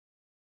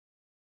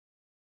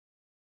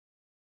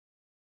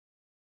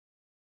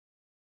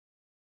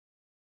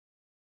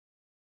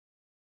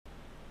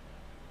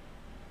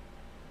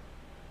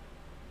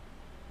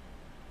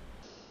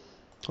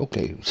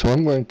Okay, so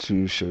I'm going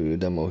to show you a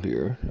demo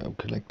here. I'm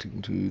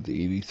connecting to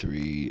the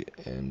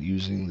EV3 and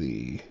using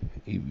the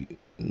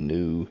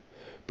new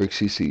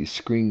BricxCC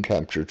screen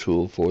capture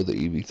tool for the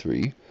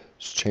EV3.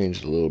 It's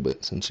changed a little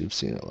bit since you've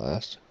seen it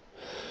last.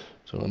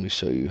 So let me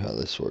show you how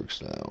this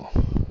works now.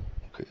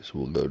 Okay, so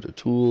we'll go to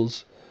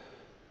Tools,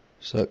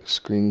 select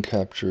Screen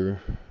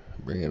Capture,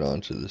 bring it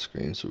onto the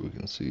screen so we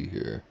can see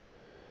here.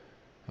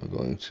 I'm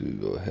going to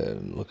go ahead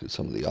and look at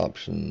some of the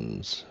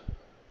options.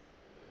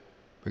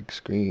 Brick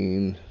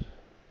screen.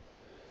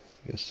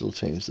 You can still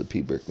change the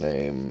pbrick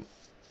name,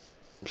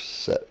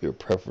 set your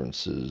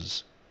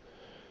preferences.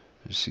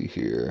 You see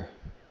here,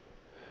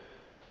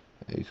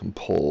 you can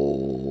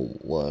poll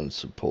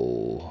once or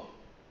poll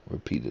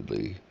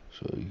repeatedly,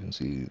 so you can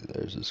see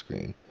there's the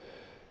screen.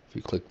 If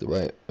you click the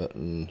right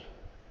button,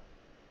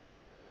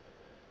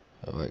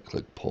 right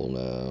click poll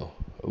now.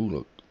 Oh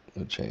look,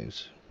 it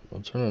changed.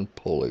 I'll turn on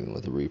polling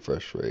with a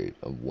refresh rate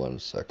of 1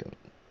 second.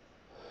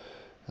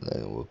 And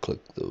then we'll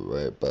click the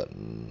right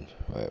button,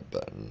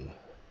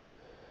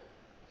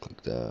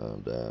 click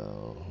down,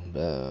 down,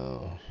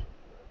 down,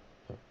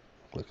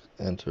 click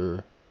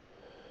enter,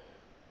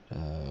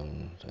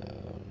 down,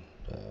 down,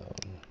 down,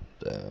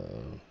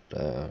 down,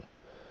 down.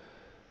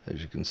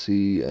 As you can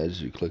see,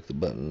 as you click the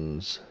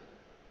buttons,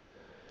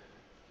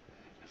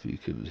 if you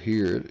could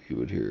hear it, you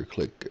would hear a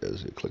click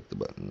as you click the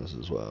buttons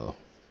as well.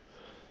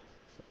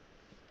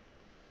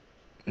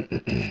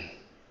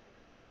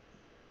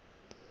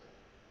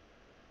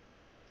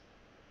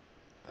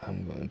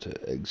 I'm going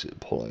to exit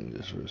polling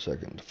just for a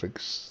second to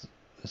fix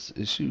this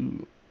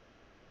issue.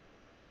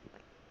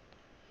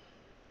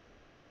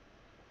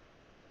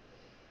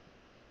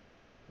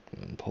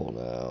 And poll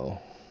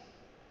now.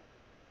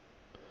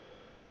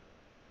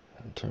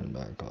 And turn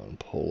back on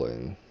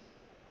polling.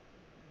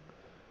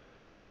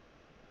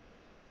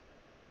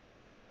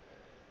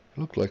 It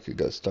looked like it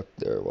got stuck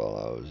there while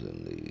I was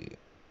in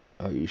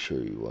the "are you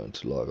sure you want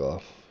to log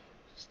off"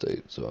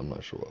 state, so I'm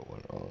not sure what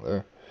went wrong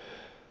there.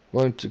 I'm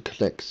going to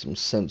connect some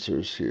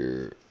sensors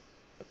here,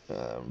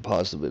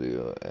 pause the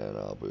video, and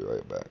I'll be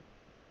right back.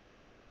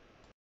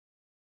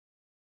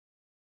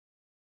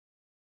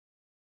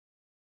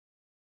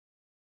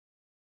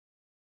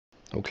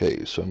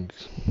 Okay, so I'm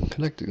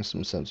connecting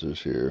some sensors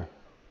here.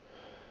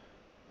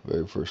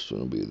 Very first one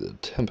will be the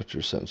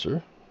temperature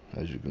sensor.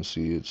 As you can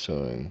see, it's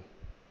showing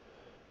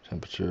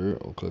temperature.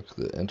 We'll click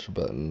the enter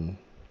button,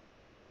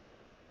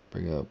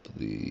 bring up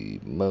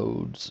the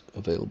modes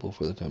available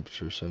for the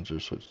temperature sensor,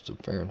 switch to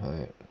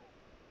Fahrenheit,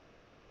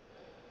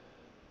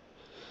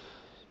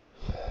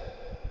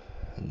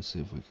 and see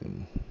if we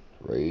can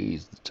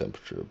raise the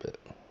temperature a bit.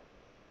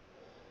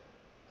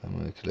 I'm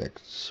going to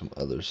connect some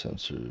other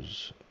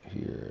sensors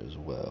here as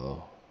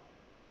well.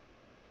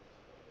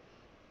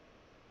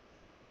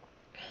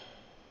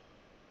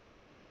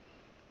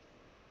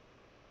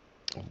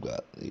 I've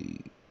got the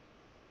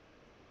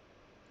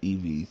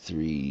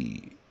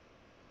EV3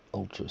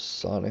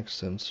 ultrasonic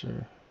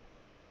sensor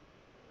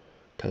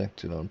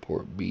connected on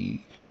port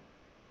B.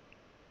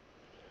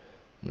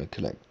 I'm going to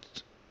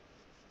connect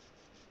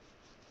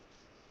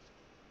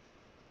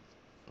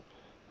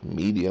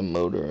medium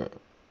motor.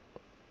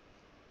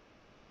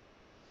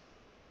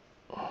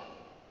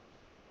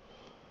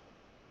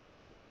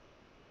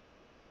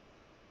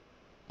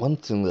 One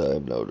thing that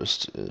I've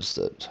noticed is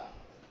that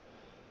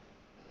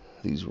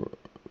these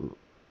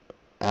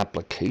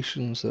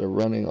applications that are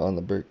running on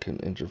the brick can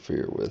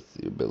interfere with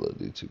the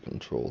ability to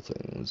control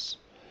things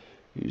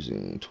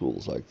using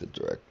tools like the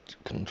direct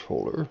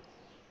controller.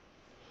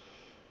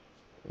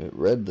 It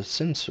read the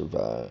sensor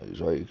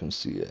values, right? You can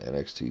see an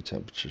NXT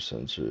temperature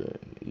sensor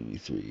and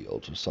EV3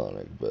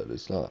 ultrasonic, but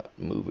it's not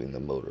moving the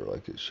motor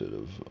like it should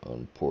have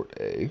on port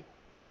A.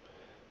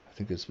 I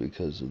think it's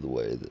because of the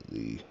way that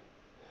the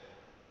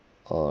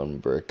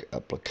on-brick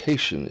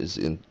application is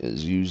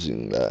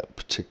using that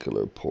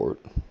particular port.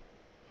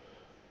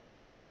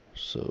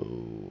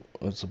 So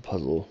it's a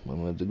puzzle.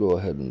 I'm going to go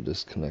ahead and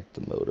disconnect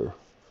the motor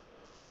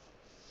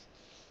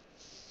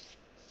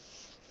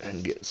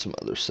and get some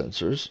other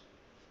sensors,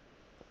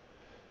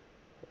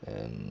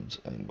 and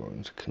I'm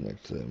going to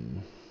connect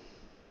them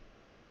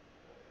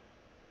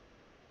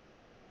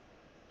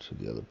to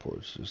the other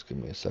ports. Just give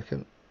me a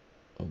second.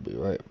 I'll be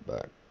right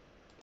back.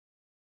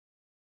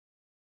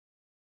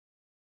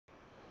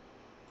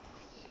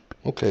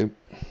 Okay,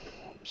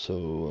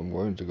 so I'm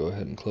going to go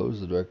ahead and close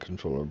the direct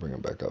controller and bring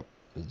it back up.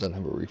 It doesn't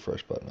have a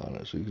refresh button on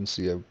it, so you can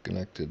see I've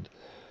connected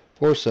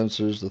 4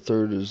 sensors. The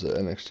third is the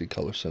NXT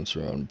color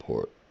sensor on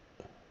port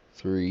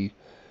 3.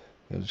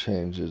 I'm going to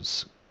change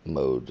its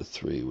mode to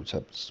 3, which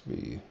happens to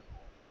be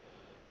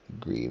the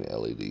green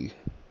LED.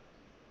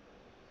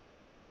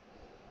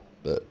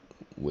 But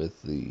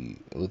with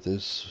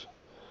this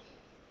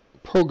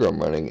program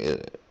running,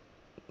 it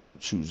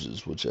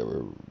chooses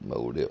whichever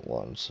mode it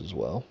wants as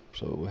well.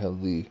 So we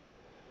have the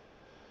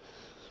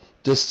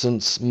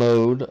distance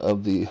mode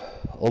of the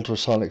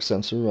ultrasonic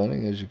sensor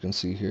running. As you can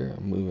see here,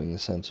 I'm moving the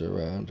sensor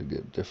around to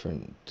get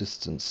different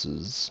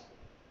distances.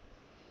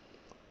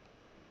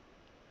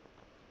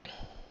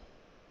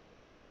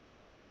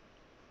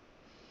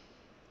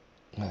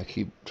 I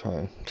keep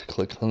trying to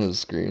click on the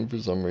screen for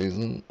some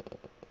reason,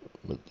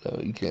 but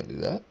no, you can't do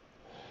that.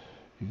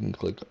 You can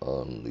click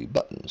on the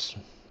buttons,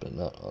 but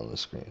not on the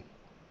screen.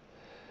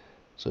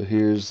 So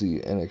here's the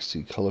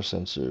NXT color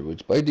sensor,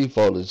 which by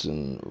default is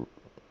in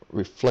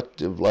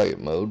reflective light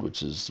mode,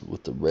 which is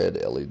with the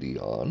red LED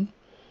on.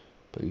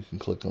 But you can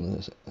click on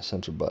the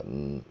center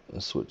button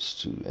and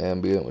switch to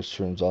ambient, which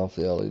turns off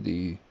the LED.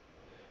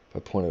 If I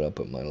point it up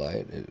at my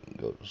light, it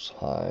goes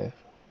high.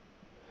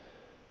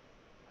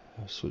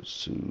 I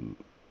switch to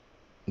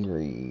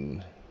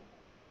green.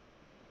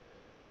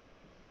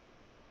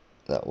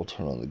 That will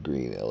turn on the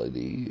green LED,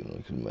 and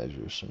we can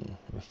measure some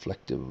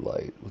reflective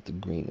light with the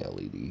green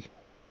LED.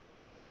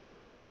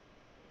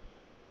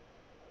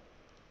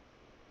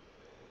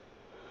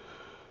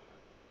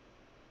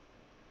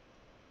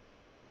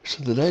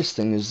 So the nice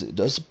thing is it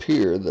does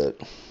appear that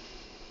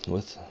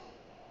with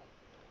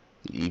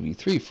the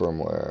EV3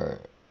 firmware,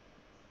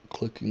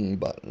 clicking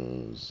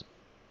buttons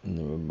in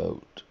the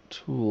remote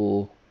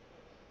tool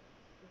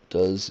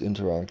does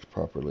interact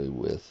properly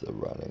with the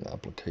running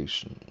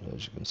application.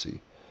 As you can see,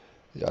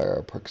 the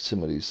IR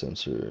proximity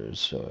sensor is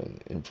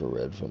showing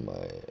infrared from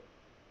my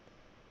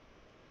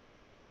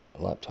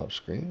laptop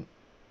screen.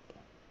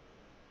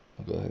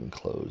 I'll go ahead and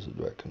close the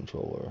direct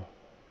controller.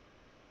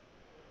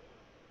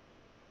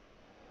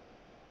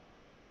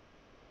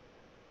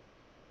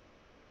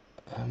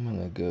 I'm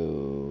going to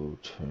go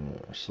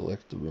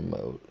select the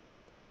remote,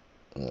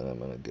 and then I'm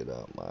going to get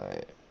out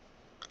my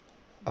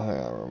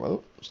IR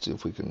remote, see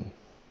if we can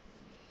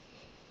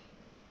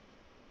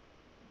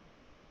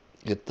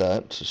get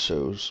that to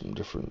show some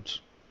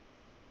different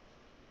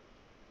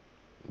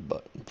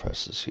button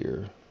presses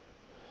here.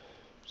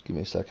 Just give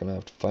me a second, I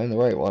have to find the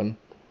right one,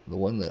 the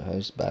one that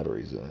has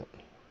batteries in it,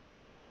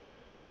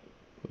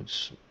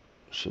 which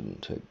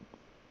shouldn't take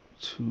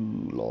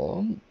too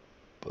long,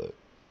 but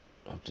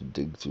I have to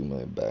dig through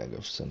my bag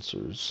of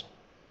sensors.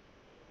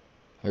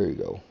 There you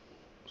go.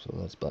 So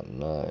that's button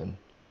 9,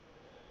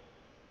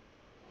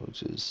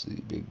 which is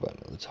the big button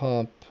at the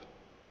top.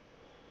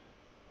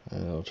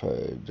 And I'll try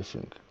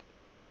different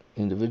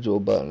individual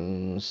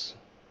buttons.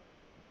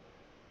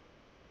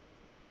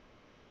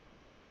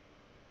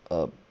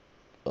 Up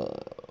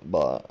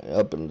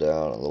and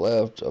down on the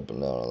left, up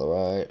and down on the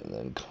right, and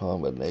then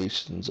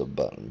combinations of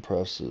button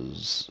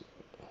presses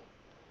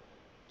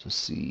to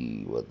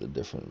see what the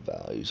different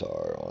values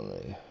are on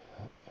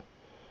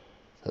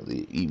that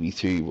the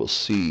EV3 will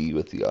see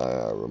with the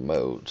IR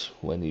remote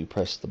when you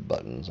press the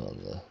buttons on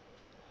the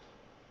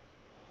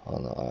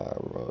IR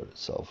remote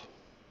itself.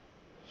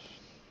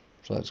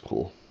 So that's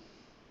cool.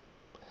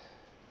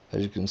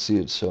 As you can see,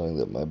 it's showing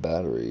that my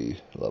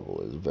battery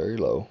level is very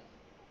low.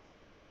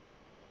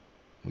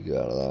 Let me get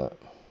out of that.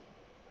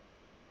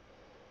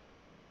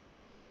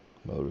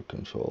 Motor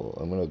control.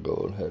 I'm going to go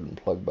ahead and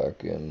plug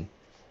back in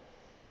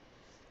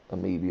a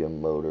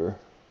medium motor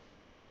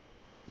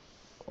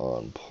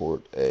on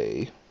port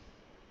A.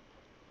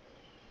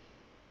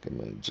 Give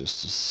me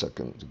just a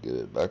second to get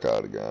it back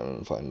out again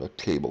and find the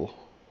cable.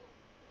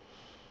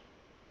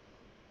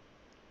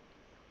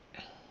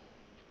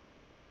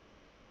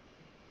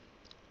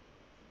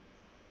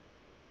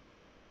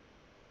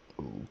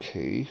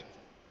 Okay.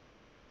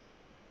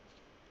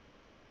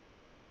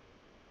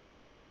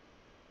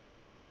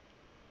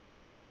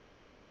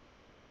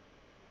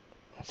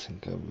 I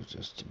think I've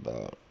just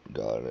about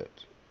got it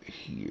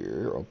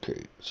here.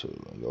 Okay, so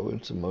I'll go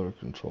into motor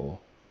control.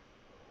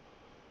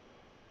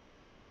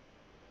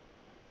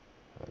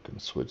 I can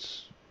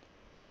switch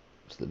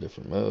to the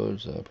different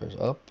modes. I press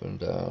up and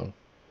down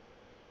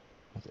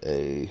with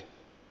A.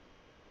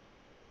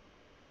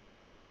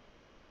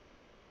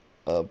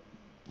 Up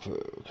for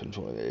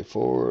controlling A,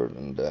 forward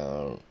and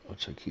down,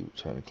 which I keep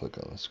trying to click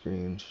on the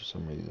screen for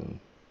some reason.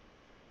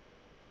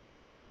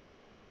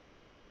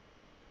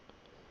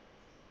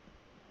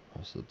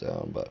 Press the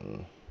down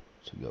button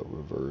to go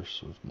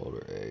reverse with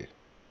motor A.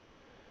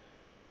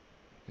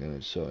 And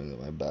it's showing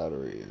that my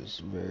battery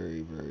is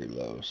very, very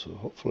low, so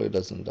hopefully it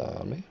doesn't die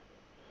on me.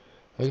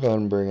 I'll go ahead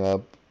and bring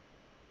up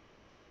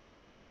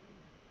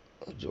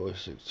the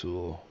joystick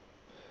tool.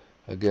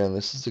 Again,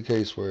 this is the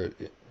case where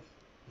it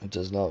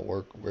does not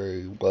work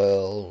very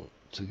well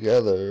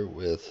together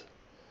with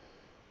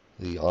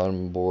the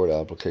onboard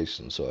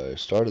application. So I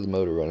started the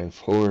motor running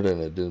forward and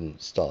it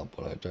didn't stop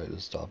when I tried to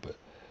stop it.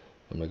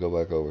 I'm going to go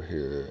back over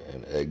here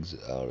and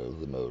exit out of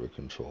the motor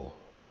control,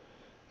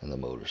 and the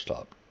motor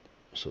stopped.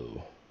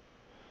 So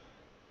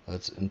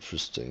that's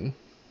interesting.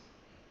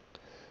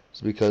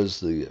 It's because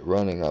the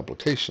running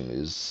application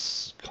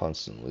is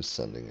constantly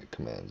sending it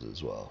commands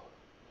as well.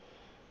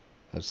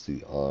 That's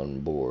the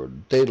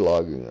onboard data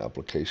logging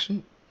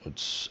application,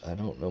 which I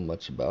don't know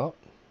much about.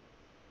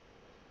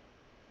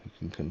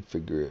 You can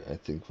configure it, I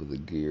think, with the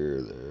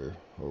gear there,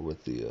 or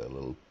with the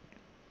little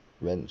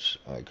wrench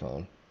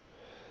icon.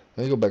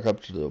 Let me go back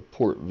up to the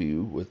port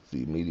view with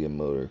the medium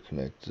motor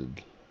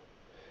connected.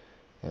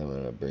 I'm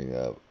going to bring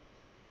up,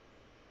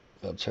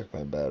 I'll check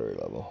my battery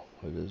level.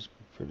 It is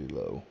pretty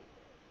low.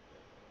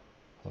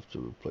 I'll have to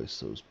replace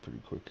those pretty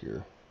quick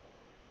here.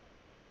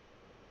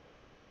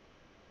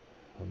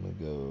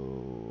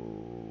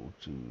 go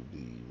to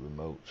the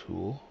remote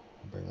tool,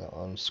 bring that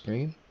on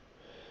screen,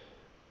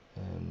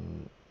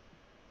 and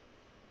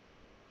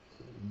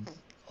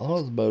all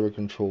of the motor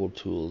control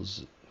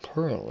tools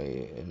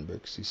currently in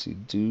BricxCC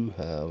do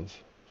have,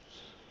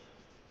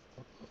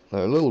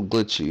 they're a little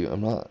glitchy.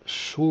 I'm not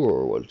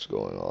sure what's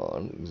going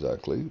on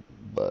exactly,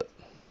 but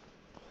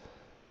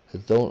they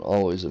don't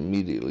always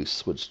immediately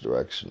switch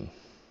direction.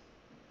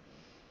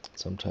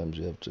 Sometimes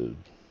you have to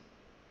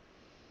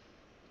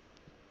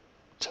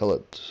tell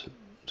it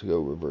to go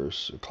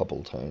reverse a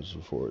couple times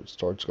before it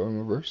starts going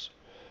reverse.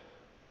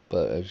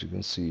 But as you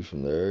can see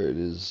from there, it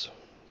is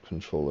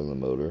controlling the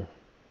motor.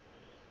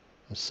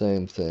 The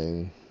same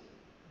thing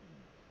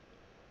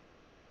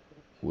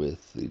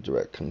with the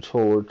direct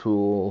controller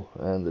tool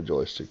and the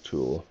joystick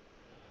tool.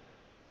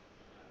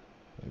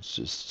 It's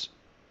just,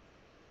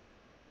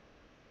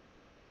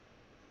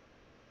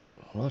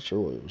 I'm not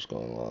sure what was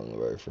going on the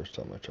very first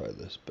time I tried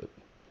this, but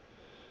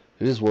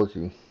it is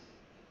working.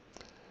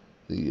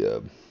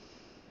 The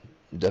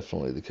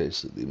definitely the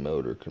case that the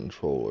motor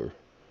controller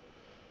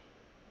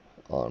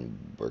on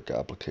Brick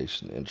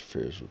application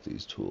interferes with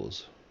these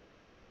tools.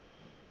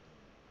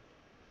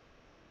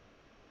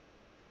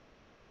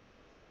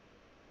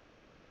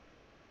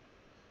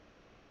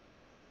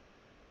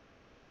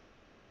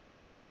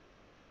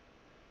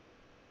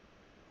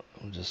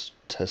 I'm just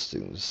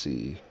testing to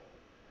see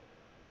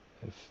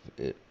if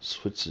it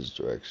switches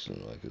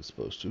direction like it's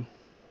supposed to.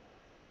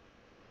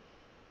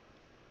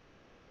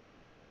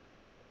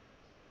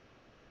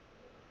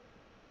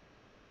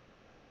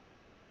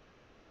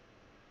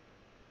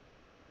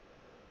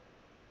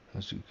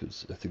 As you could,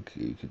 I think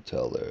you could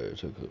tell there, it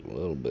took a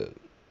little bit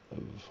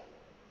of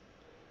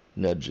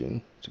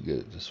nudging to get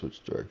it to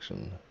switch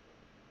direction.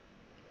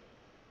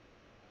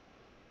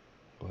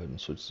 Go ahead and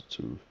switch it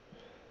to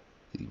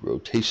the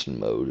rotation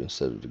mode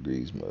instead of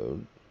degrees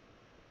mode.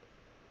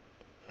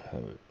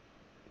 Have it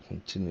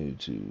continue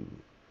to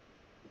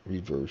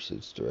reverse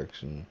its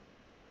direction.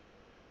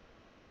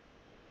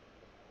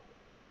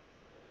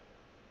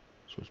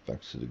 Switch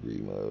back to degree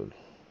mode.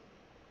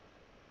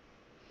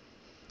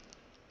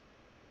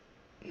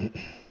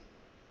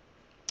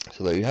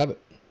 So there you have it.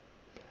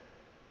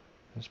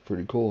 That's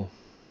pretty cool.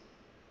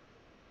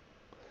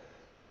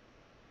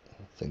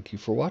 Thank you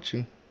for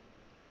watching.